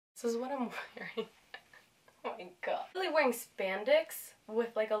This is what I'm wearing. Oh my god. I'm really wearing spandex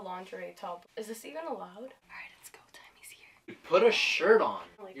with like a lingerie top. Is this even allowed? Alright, let's go. Timmy's here. Put a shirt on.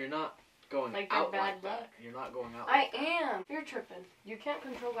 Like, you're not going like out bad like luck. that. You're not going out I like that. am. You're tripping. You can't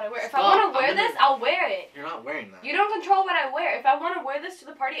control what I wear. If Stop. I want to wear this, I'll wear it. You're not wearing that. You don't control what I wear. If I want to wear this to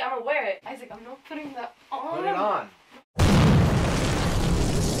the party, I'm gonna wear it. Isaac, I'm not putting that on. Put it on.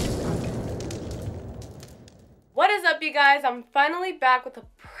 What is up, you guys? I'm finally back with a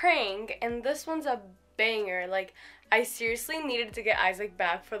prank, and this one's a banger. Like, I seriously needed to get Isaac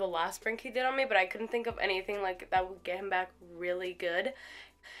back for the last prank he did on me, but I couldn't think of anything like that would get him back really good.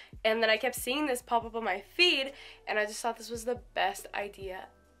 And then I kept seeing this pop up on my feed, and I just thought this was the best idea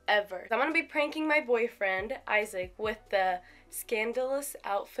ever. I'm gonna be pranking my boyfriend, Isaac, with the Scandalous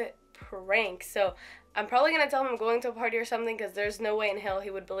outfit prank. So I'm probably gonna tell him I'm going to a party or something, because there's no way in hell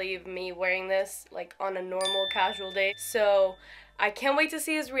he would believe me wearing this like on a normal casual day. So I can't wait to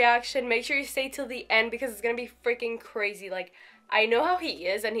see his reaction. Make sure you stay till the end because it's gonna be freaking crazy. Like, I know how he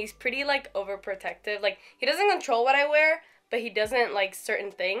is, and he's pretty like overprotective. Like, he doesn't control what I wear, but he doesn't like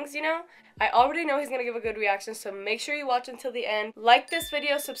certain things, you know? I already know he's gonna give a good reaction, so make sure you watch until the end. Like this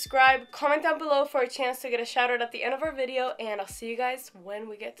video, subscribe, comment down below for a chance to get a shout out at the end of our video, and I'll see you guys when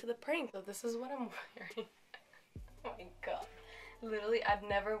we get to the prank. So this is what I'm wearing. Oh my god. Literally, I'd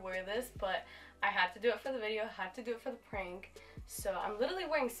never wear this, but I had to do it for the video, had to do it for the prank. So I'm literally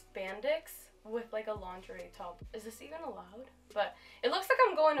wearing spandex with like a lingerie top. Is this even allowed? But it looks like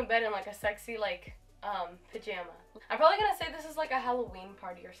I'm going to bed in like a sexy like pajama. I'm probably gonna say this is like a Halloween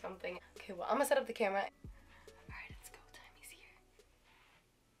party or something. Okay, well, I'm gonna set up the camera. Alright, let's go. Timmy's here.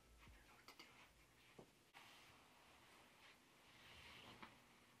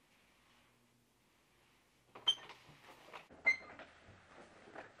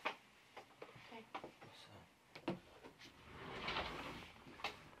 Okay. What's up?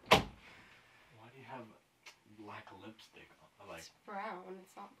 Why do you have black lipstick on? Like, it's brown,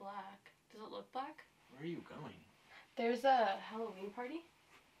 it's not black. Does it look black? where are you going? There's a Halloween party.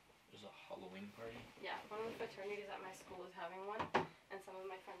 There's a Halloween party? Yeah, one of the fraternities at my school is having one, and some of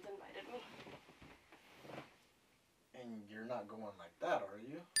my friends invited me. And you're not going like that, are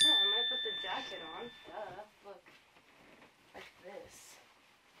you? No, I'm gonna put the jacket on. Duh. Look. Like this.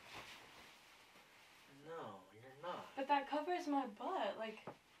 No, you're not. But that covers my butt. Like,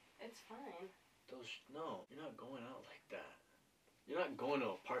 it's fine. No, you're not going out like that. You're not going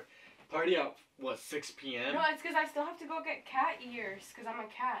to a party out, what, 6 p.m.? No, it's because I still have to go get cat ears, because I'm a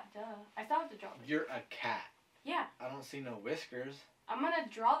cat, duh. I still have to draw them. You're a cat. Yeah. I don't see no whiskers. I'm going to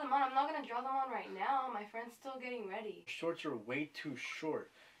draw them on. I'm not going to draw them on right now. My friend's still getting ready. Shorts are way too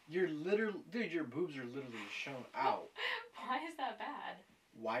short. You're literally, dude, your boobs are literally shown out. Why is that bad?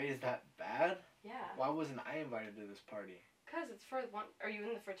 Why is that bad? Yeah. Why wasn't I invited to this party? Because it's for one. Are you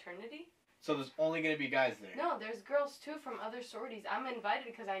in the fraternity? So there's only going to be guys there? No, there's girls too from other sororities. I'm invited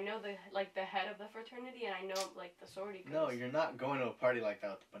because I know the head of the fraternity, and I know like the sorority girls. No, you're not going to a party like that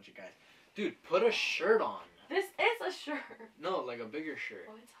with a bunch of guys. Dude, put a shirt on. This is a shirt. No, like a bigger shirt.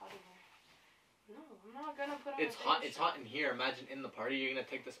 Oh, it's hot in here. No, I'm not gonna put on It's a hot. big It's shirt. hot in here. Imagine in the party you're gonna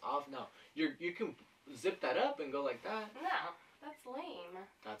take this off. No, you can zip that up and go like that. No, that's lame.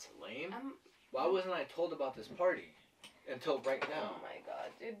 That's lame. I'm. Why wasn't I told about this party until right now? Oh my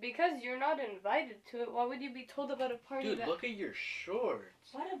god, dude! Because you're not invited to it. Why would you be told about a party? Dude, that... look at your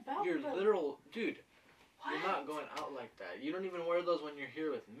shorts. What about Your them? literal dude. What? You're not going out like that. You don't even wear those when you're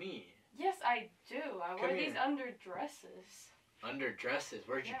here with me. Yes, I do. I wear these here. under dresses. Under dresses.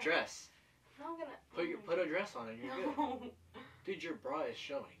 Where'd you Yeah. dress? I'm not gonna. Put a dress on and you're good. No. Dude, your bra is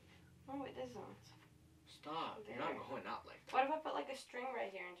showing. No, it isn't. Stop. You're not going out like that. What if I put like a string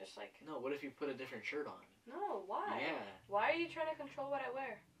right here and just like... No, what if you put a different shirt on? No, why? Yeah. Why are you trying to control what I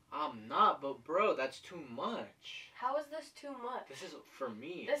wear? I'm not, but bro, that's too much. How is this too much? This is for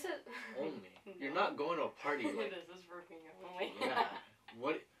me. This is... only. No. You're not going to a party like... This is for me only. Yeah.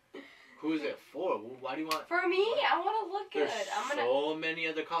 What? Who is it for? Why do you want... For me, I want to look good. There's I'm gonna... so many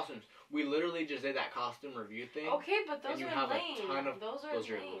other costumes. We literally just did that costume review thing. Okay, but those and you are have lame. a ton of... those are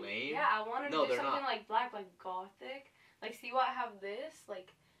lame? Yeah, I wanted No, to do they're something not. like black, like gothic. Like, see what I have this?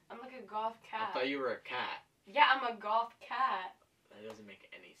 Like, I'm like a goth cat. I thought you were a cat. Yeah, I'm a goth cat. That doesn't make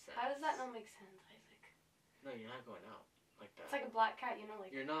any sense. How does that not make sense, Isaac? No, you're not going out like that. It's like a black cat, you know,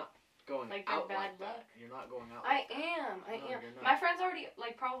 like... You're not going like out bad like luck. that. You're not going out I like that. am. No, you're not. My friend's already,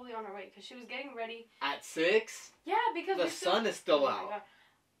 like, probably on her way, because she was getting ready. At 6? Yeah, because The sun is still Oh my out. God.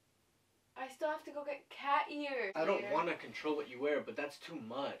 I still have to go get cat ears. I don't later. want to control what you wear, but that's too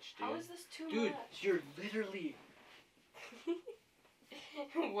much, dude. How is this too Dude, much? you're literally...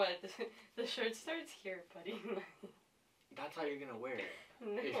 What? The shirt starts here, buddy. That's how you're gonna wear it.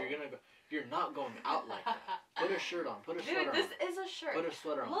 No. If you're not going out like that. Put a shirt on. Put a sweater on. Dude, this is a shirt. Put a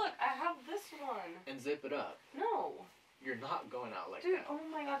sweater on. Look, I have this one. And zip it up. No. You're not going out like Dude, that. oh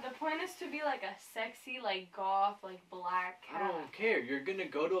my god, the point is to be like a sexy, like goth, like black cat. I don't care. You're gonna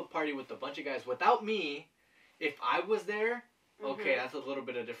go to a party with a bunch of guys without me. If I was there, okay, that's a little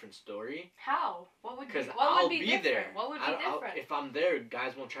bit of a different story. How? What would be? Because What I'll would be be different? there. What would be different? If I'm there,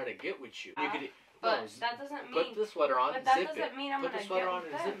 guys won't try to get with you. You could, but that doesn't mean. Put the sweater on. But that zip doesn't it. mean I'm put gonna the sweater get on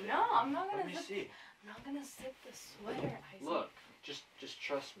with and them. zip it. No, I'm not gonna Let me zip. see. I'm not gonna zip the sweater. Isaac. Look, just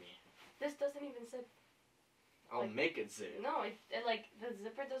trust me. This doesn't even zip. I'll make it zip. No, it like the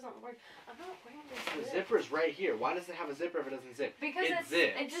zipper doesn't work. I'm not wearing this. The zipper's right here. Why does it have a zipper if it doesn't zip? Because it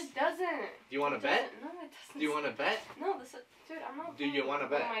zips. It just doesn't. Do you want to bet? No, it doesn't. Do you want to bet? No, this is, dude, I'm not. Do you want to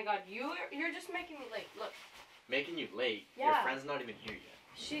bet? Oh my god, you're just making me late. Look. Making you late. Yeah. Your friend's not even here yet.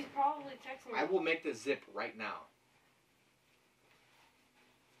 She's probably texting me. I will make the zip right now.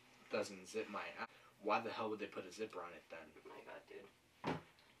 Doesn't zip my ass. Why the hell would they put a zipper on it then? Oh my god, dude.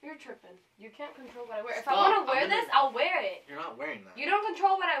 You're tripping. You can't control what I wear. If Stop. I want to wear this, I'll wear it. You're not wearing that. You don't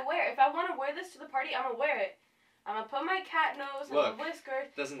control what I wear. If I want to wear this to the party, I'm gonna wear it. I'm gonna put my cat nose and the whiskers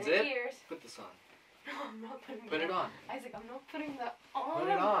doesn't and zip. ears. Put this on. No, I'm not putting Put it on. Isaac, I'm not putting that on.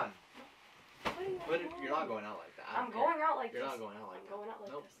 Put it on. Put it on. You're not going out like that. I'm going out like You're this. not going out like I'm that. going out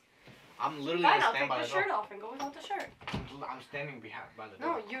like Nope. this. I'm literally Fine, gonna I'll stand take by the the door. shirt off and go without the shirt. I'm standing behind by the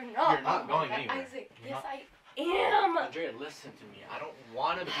No, door. you're not. You're not going God, anywhere. Isaac, You're yes, not. I am. Andrea, listen to me. I don't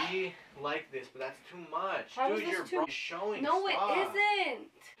want to be like this, but that's too much. How Dude, is this you're too- showing. No, Stop. it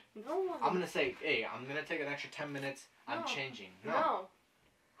isn't. No. I'm gonna say, hey, I'm gonna take an extra 10 minutes. I'm No. changing. No.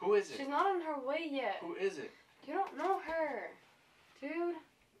 Who is it? She's not on her way yet. Who is it? You don't know her, dude.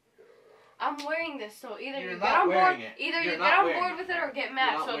 I'm wearing this, so either You're you not get on wearing board, it. either You're you not get on wearing board it. with it or get You're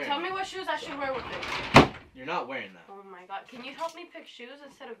mad. not So wearing tell it. me what shoes I should wear with it. You're not wearing that. Oh my god, can you help me pick shoes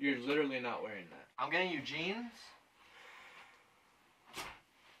instead of? You're literally not wearing that. I'm getting you jeans.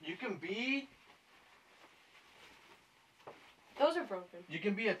 You can be. Those are broken. You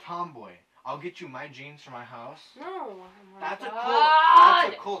can be a tomboy. I'll get you my jeans from my house. No. Oh my That's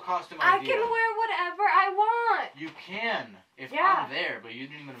god. a cool costume I idea. can wear whatever I want. You can if Yeah. I'm there, but you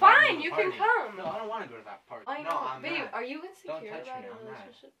didn't even. invite me Fine, to the you party. can come. No, I don't want to go to that party. I know, No, I'm babe. not. Are you insecure Don't touch about me, a I'm not.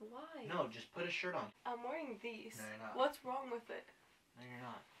 relationship? Why? No, just put a shirt on. I'm wearing these. No, you're not. What's wrong with it, No, you're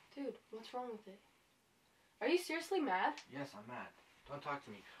not. dude? What's wrong with it? Are you seriously mad? Yes, I'm mad. Don't talk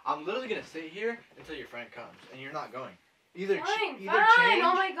to me. I'm literally gonna sit here until your friend comes, and you're not going. Either Fine, either fine. change.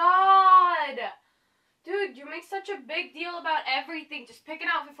 Oh my god. Dude, you make such a big deal about everything. Just pick an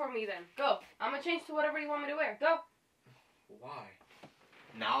outfit for me then. Go. I'm gonna change to whatever you want me to wear. Go. Why?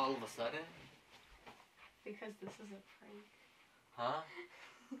 Now all of a sudden? Because this is a prank. Huh?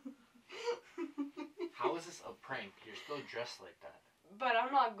 How is this a prank? You're still dressed like that. But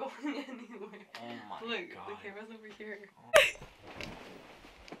I'm not going anywhere. Oh my Look, god. the camera's over here.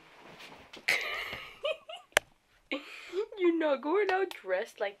 You're not going out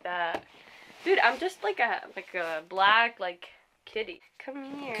dressed like that. Dude, I'm just like a black kitty. Come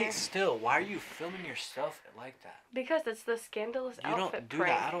here. Okay, still, why are you filming yourself like that? Because it's the scandalous You outfit don't do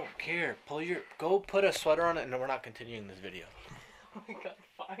prank. that. I don't care. Go put a sweater on it, and we're not continuing this video. Oh my god,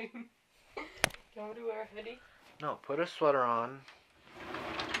 fine. You want me to wear a hoodie? No, put a sweater on,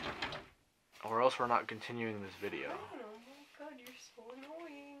 or else we're not continuing this video. Oh my god, you're so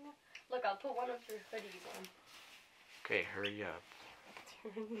annoying. Look, I'll put one of your hoodies on. Okay, hurry up.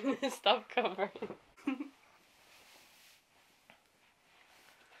 Stop covering.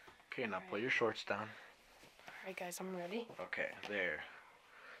 Okay, now pull your shorts down. Alright guys, I'm ready. Okay, there.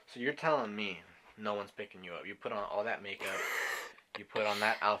 So you're telling me no one's picking you up. You put on all that makeup. You put on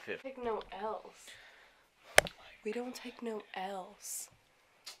that outfit. Take no L's. We don't take no L's.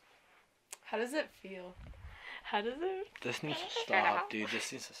 How does it feel? How does it? This needs to stop, dude.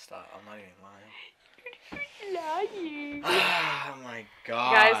 This needs to stop. I'm not even lying. Lying. Oh my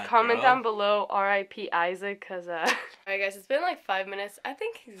god. Guys, comment bro. down below R.I.P. Isaac, cause Alright guys, it's been like 5 minutes. I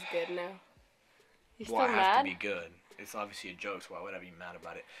think he's good now. You still Well, I have mad? to be good. It's obviously a joke, so why would I be mad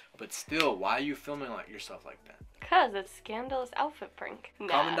about it? But still, why are you filming like yourself like that? Cause it's scandalous outfit prank.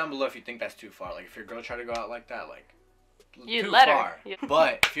 Comment down below if you think that's too far. Like if your girl tried to go out like that, like You too let her. far. Yeah.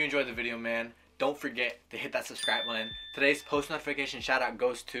 But if you enjoyed the video, man, don't forget to hit that subscribe button. Today's post notification shout out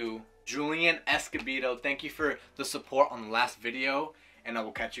goes to Julian Escobedo. Thank you for the support on the last video, and I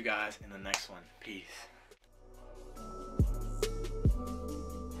will catch you guys in the next one. Peace.